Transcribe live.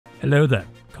Hello there,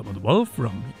 Commonwealth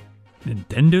from me.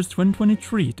 Nintendo's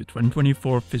 2023 to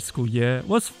 2024 fiscal year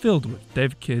was filled with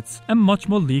dev kits and much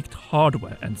more leaked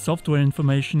hardware and software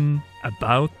information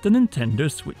about the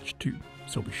Nintendo Switch 2.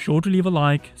 So be sure to leave a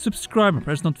like, subscribe and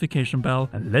press notification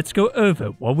bell, and let's go over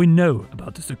what we know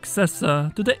about the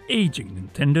successor to the aging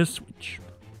Nintendo Switch.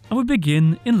 And we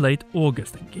begin in late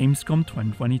August at Gamescom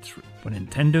 2023, when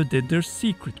Nintendo did their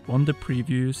secret wonder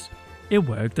previews. It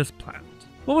worked as planned.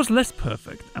 What was less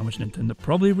perfect, and which Nintendo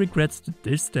probably regrets to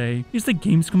this day, is the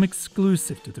Gamescom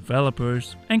exclusive to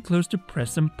developers and close to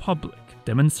press and public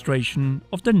demonstration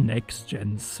of the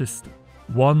next-gen system.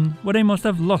 One where they must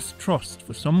have lost trust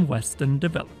for some Western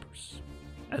developers,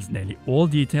 as nearly all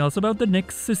details about the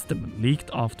next system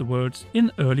leaked afterwards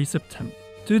in early September,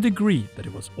 to a degree that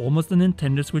it was almost the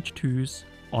Nintendo Switch 2's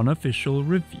unofficial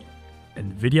reveal.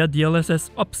 Nvidia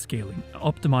DLSS upscaling and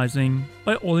optimizing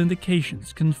by all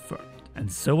indications confirmed. And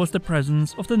so was the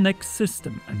presence of the next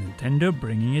system and Nintendo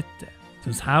bringing it there.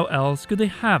 Since how else could they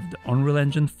have the Unreal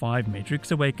Engine 5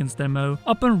 Matrix Awakens demo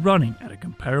up and running at a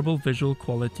comparable visual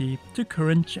quality to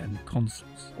current gen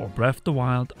consoles, or Breath of the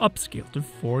Wild upscaled to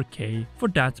 4K for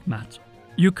that matter?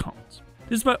 You can't.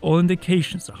 This is by all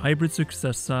indications a hybrid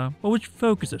successor, but which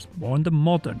focuses more on the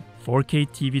modern 4K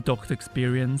TV docked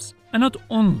experience and not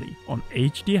only on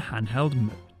HD handheld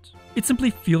mode. It simply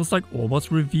feels like all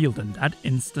was revealed in that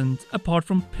instant, apart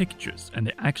from pictures and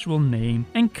the actual name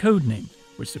and codename,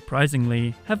 which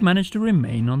surprisingly have managed to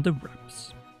remain on the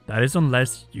wraps. That is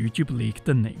unless YouTube leaked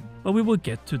the name, but we will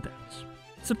get to that.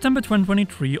 September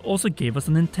 2023 also gave us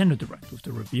a Nintendo Direct with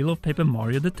the reveal of Paper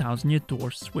Mario the Thousand Year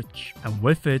Door Switch, and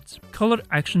with it, colored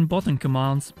action button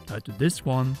commands tied to this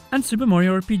one, and Super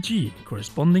Mario RPG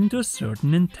corresponding to a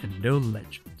certain Nintendo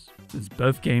legend, since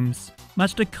both games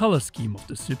match the color scheme of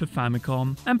the Super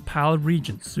Famicom and PAL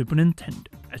region Super Nintendo,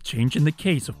 a change in the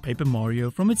case of Paper Mario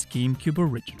from its GameCube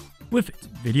original. With it,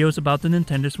 videos about the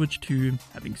Nintendo Switch 2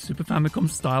 having Super Famicom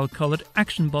style colored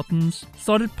action buttons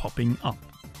started popping up,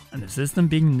 and the system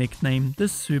being nicknamed the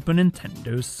Super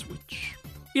Nintendo Switch.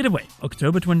 Either way,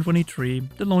 October 2023,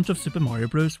 the launch of Super Mario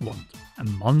Bros. Wonder, a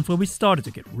month where we started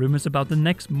to get rumors about the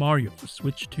next Mario for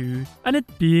Switch 2 and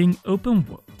it being open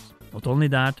world. Not only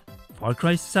that, Far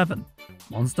Cry 7,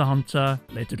 Monster Hunter,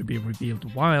 later to be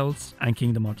revealed Wilds, and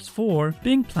Kingdom Hearts 4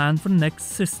 being planned for the next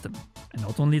system. And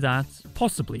not only that,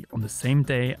 possibly on the same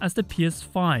day as the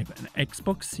PS5 and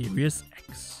Xbox Series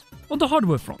X. On the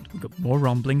hardware front, we got more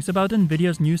rumblings about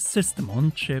Nvidia's new system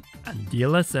on chip and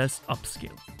DLSS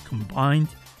upscale. Combined,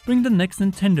 bring the next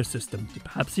Nintendo system to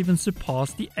perhaps even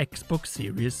surpass the Xbox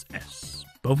Series S,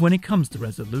 both when it comes to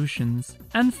resolutions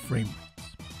and frame rates.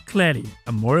 Clearly,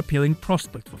 a more appealing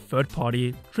prospect for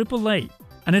third-party, AAA,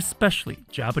 and especially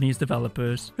Japanese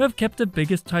developers who have kept the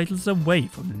biggest titles away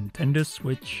from the Nintendo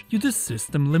Switch due to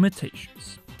system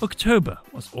limitations. October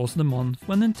was also the month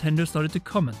when Nintendo started to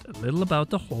comment a little about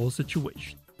the whole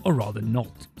situation. Or rather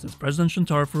not, since President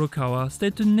Shuntaro Furukawa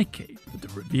stated to Nikkei that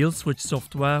the revealed Switch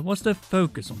software was their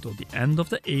focus until the end of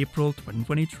the April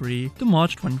 2023 to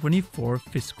March 2024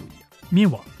 fiscal year.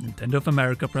 Meanwhile, Nintendo of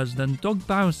America President Doug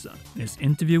Bowser, in his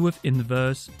interview with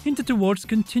Inverse, hinted towards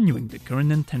continuing the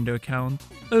current Nintendo account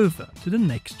over to the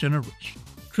next generation.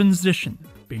 Transition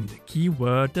being the key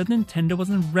word that Nintendo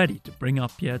wasn't ready to bring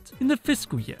up yet in the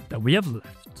fiscal year that we have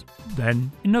left.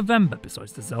 Then, in November,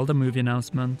 besides the Zelda movie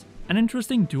announcement, an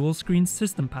interesting dual-screen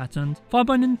system patent filed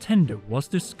by Nintendo was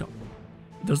discovered.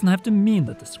 It doesn't have to mean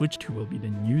that the Switch 2 will be the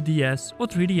new DS or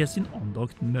 3DS in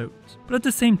undocked mode, but at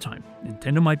the same time,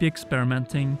 Nintendo might be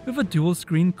experimenting with a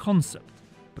dual-screen concept,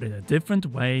 but in a different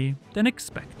way than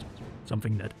expected,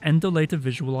 something that Endo later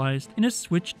visualized in a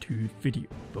Switch 2 video,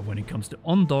 but when it comes to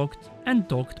undocked and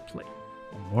docked play.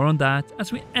 But more on that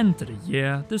as we enter the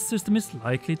year the system is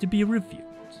likely to be revealed.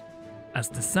 As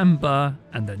December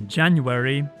and then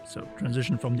January, so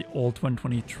transition from the old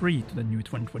 2023 to the new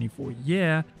 2024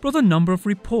 year, brought a number of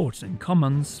reports and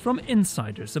comments from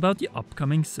insiders about the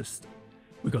upcoming system.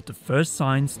 We got the first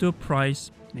signs to a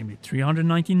price, namely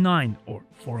 $399 or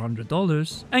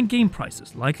 $400, and game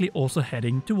prices likely also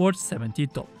heading towards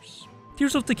 $70.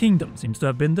 Tears of the Kingdom seems to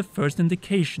have been the first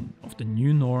indication of the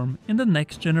new norm in the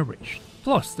next generation,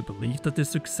 plus the belief that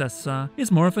this successor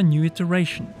is more of a new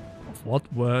iteration of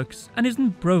what works and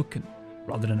isn't broken,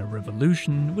 rather than a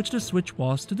revolution which the Switch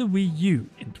was to the Wii U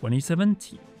in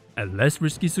 2017. A less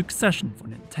risky succession for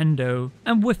Nintendo,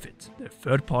 and with it, their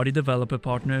third-party developer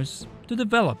partners to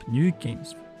develop new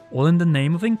games, all in the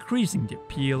name of increasing the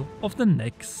appeal of the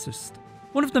next system.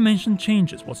 One of the mentioned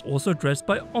changes was also addressed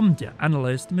by Omdia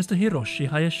analyst Mr. Hiroshi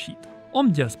Hayashida.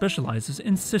 Omdia specializes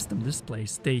in system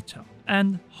displays data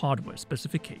and hardware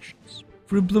specifications.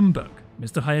 Through Bloomberg,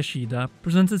 Mr. Hayashida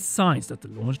presented signs that the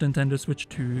launched Nintendo Switch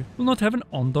 2 will not have an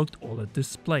undocked OLED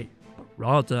display, but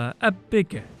rather a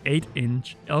bigger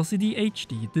 8-inch LCD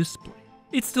HD display.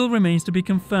 It still remains to be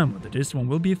confirmed whether this one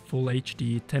will be Full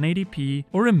HD 1080p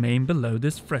or remain below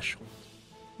this threshold,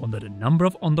 one that a number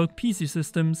of undocked PC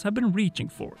systems have been reaching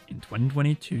for in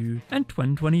 2022 and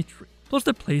 2023, plus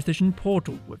the PlayStation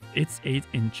Portal with its 8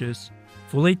 inches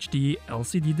Full HD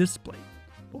LCD display,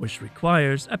 which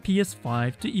requires a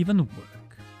PS5 to even work.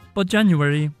 But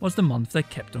January was the month that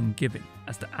kept on giving,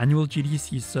 as the annual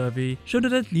GDC survey showed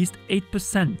that at least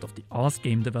 8% of the asked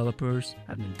game developers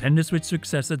have Nintendo Switch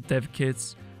successor dev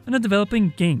kits and are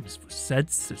developing games for said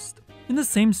system. In the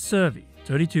same survey,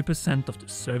 32% of the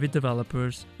survey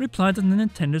developers replied that the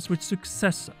Nintendo Switch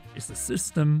successor is the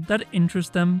system that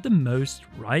interests them the most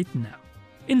right now.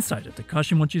 Insider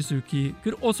Takashi Mochizuki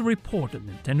could also report that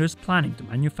Nintendo is planning to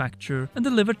manufacture and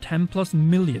deliver 10+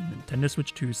 million Nintendo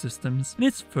Switch 2 systems in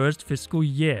its first fiscal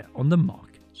year on the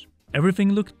market.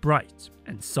 Everything looked bright,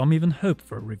 and some even hoped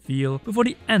for a reveal before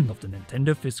the end of the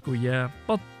Nintendo fiscal year,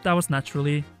 but that was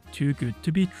naturally too good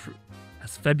to be true,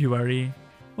 as February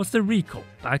was the recall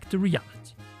back to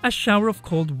reality. A shower of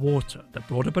cold water that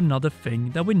brought up another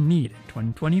thing that we need in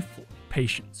 2024,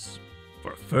 patience.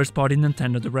 For a first-party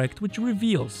Nintendo Direct which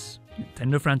reveals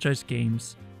Nintendo franchise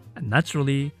games, and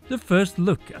naturally the first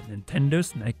look at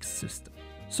Nintendo's next system.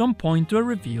 Some point to a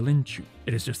reveal in June.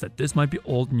 It is just that this might be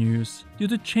old news due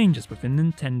to changes within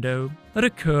Nintendo that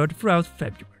occurred throughout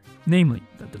February. Namely,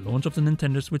 that the launch of the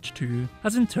Nintendo Switch 2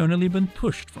 has internally been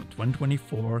pushed from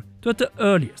 2024 to at the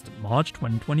earliest March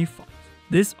 2025.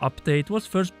 This update was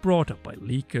first brought up by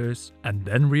leakers and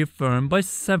then reaffirmed by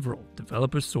several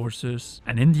developer sources,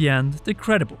 and in the end, the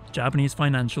credible Japanese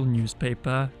financial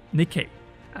newspaper Nikkei.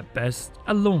 At best,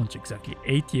 a launch exactly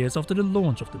 8 years after the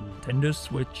launch of the Nintendo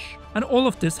Switch, and all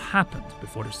of this happened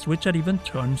before the Switch had even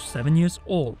turned 7 years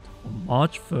old on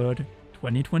March 3rd,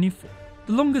 2024.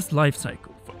 The longest life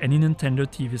cycle for any Nintendo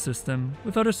TV system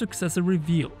without a successor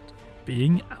revealed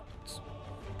being out.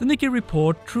 The Nikkei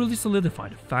report truly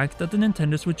solidified the fact that the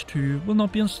Nintendo Switch 2 will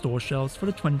not be on store shelves for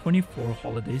the 2024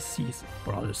 holiday season,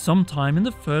 but rather sometime in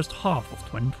the first half of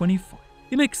 2025.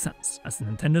 It makes sense, as the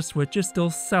Nintendo Switch is still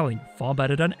selling far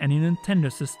better than any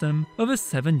Nintendo system over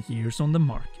 7 years on the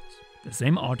market. The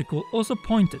same article also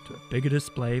pointed to a bigger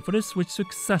display for the Switch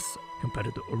successor compared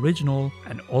to the original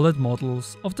and OLED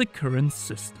models of the current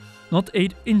system. Not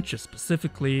 8 inches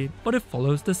specifically, but it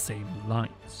follows the same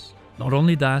lines. Not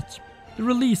only that, the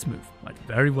release move might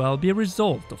very well be a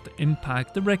result of the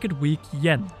impact the record weak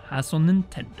yen has on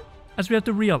Nintendo, as we have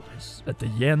to realize that the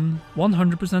yen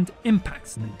 100%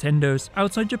 impacts Nintendo's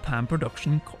outside Japan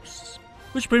production costs,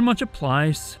 which pretty much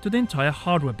applies to the entire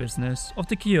hardware business of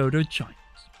the Kyoto Giants.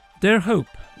 Their hope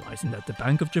lies in that the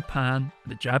Bank of Japan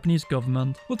and the Japanese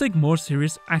government will take more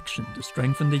serious action to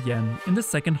strengthen the yen in the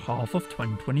second half of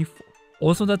 2024.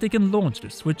 Also that they can launch the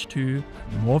Switch 2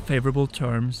 at more favorable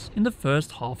terms in the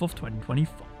first half of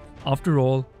 2025. After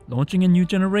all, launching a new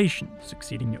generation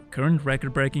succeeding your current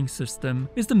record-breaking system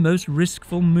is the most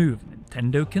riskful move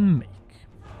Nintendo can make.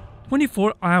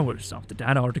 24 hours after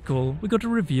that article, we got a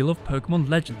reveal of Pokemon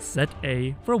Legends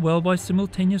ZA for a worldwide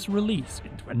simultaneous release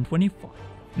in 2025.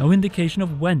 No indication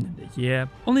of when in the year,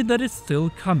 only that it's still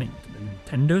coming to the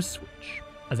Nintendo Switch.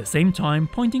 At the same time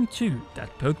pointing to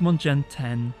that Pokemon Gen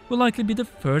 10 will likely be the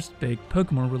first big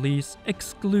Pokemon release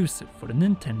exclusive for the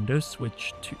Nintendo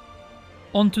Switch 2.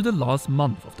 On to the last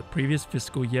month of the previous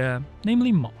fiscal year,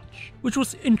 namely March, which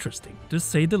was interesting to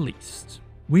say the least.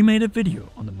 We made a video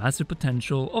on the massive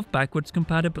potential of backwards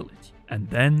compatibility, and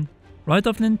then, right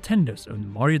after Nintendo's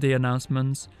own Mario Day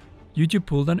announcements, YouTube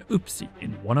pulled an oopsie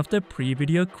in one of their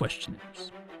pre-video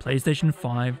questionnaires. PlayStation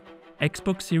 5,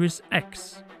 Xbox Series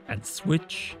X, and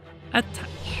Switch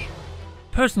attach.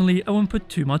 Personally, I won't put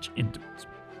too much into it,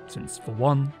 since for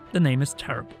one, the name is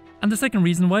terrible. And the second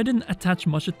reason why I didn't attach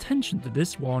much attention to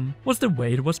this one was the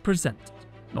way it was presented.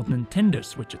 Not Nintendo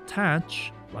Switch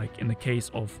attach, like in the case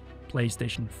of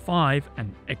PlayStation 5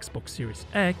 and Xbox Series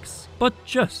X, but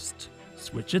just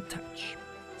Switch attach.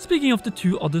 Speaking of the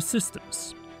two other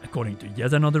systems, according to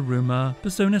yet another rumor,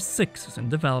 Persona 6 is in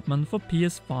development for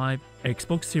PS5,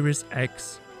 Xbox Series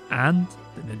X, and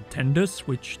the Nintendo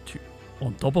Switch 2.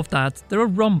 On top of that, there are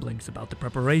rumblings about the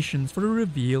preparations for the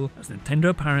reveal, as Nintendo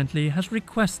apparently has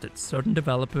requested certain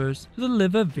developers to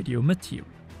deliver video material.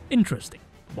 Interesting.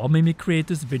 What made me create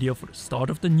this video for the start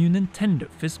of the new Nintendo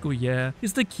fiscal year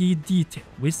is the key detail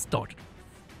we started with.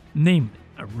 Namely,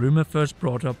 a rumor first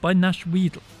brought up by Nash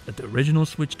Weedle that the original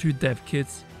Switch 2 dev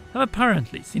kits have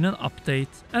apparently seen an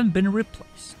update and been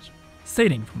replaced,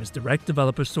 stating from his direct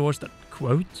developer source that,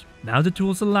 quote, Now the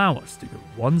tools allow us to go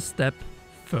one step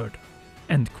further."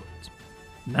 End quote.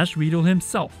 Nash Riedel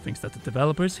himself thinks that the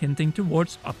developer is hinting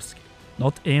towards upscale,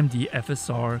 not AMD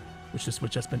FSR, which the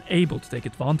Switch has been able to take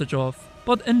advantage of,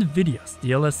 but Nvidia's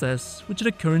DLSS, which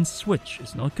the current Switch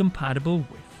is not compatible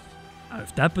with. Out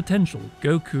of that potential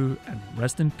Goku and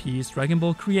rest in peace Dragon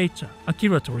Ball creator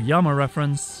Akira Toriyama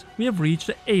reference, we have reached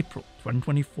the April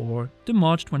 2024 to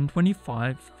March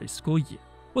 2025 fiscal year.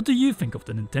 What do you think of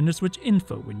the Nintendo Switch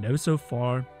info we know so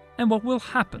far, and what will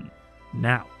happen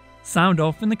now? Sound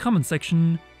off in the comment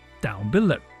section down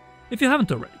below. If you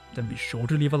haven't already, then be sure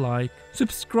to leave a like,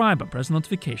 subscribe and press the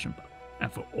notification bell,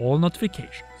 and for all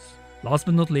notifications. Last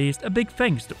but not least, a big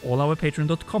thanks to all our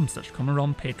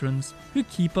patreon.com/CommonRun patrons who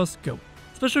keep us going.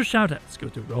 Special shoutouts go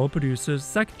to our producers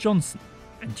Zach Johnson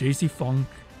and JC Funk,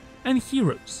 and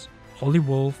heroes Holly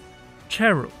Wolf,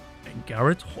 Chero, and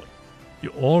Garrett Hoy. You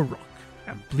all rock,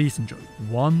 and please enjoy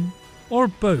one or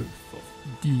both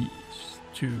of these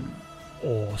two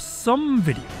awesome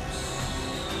videos.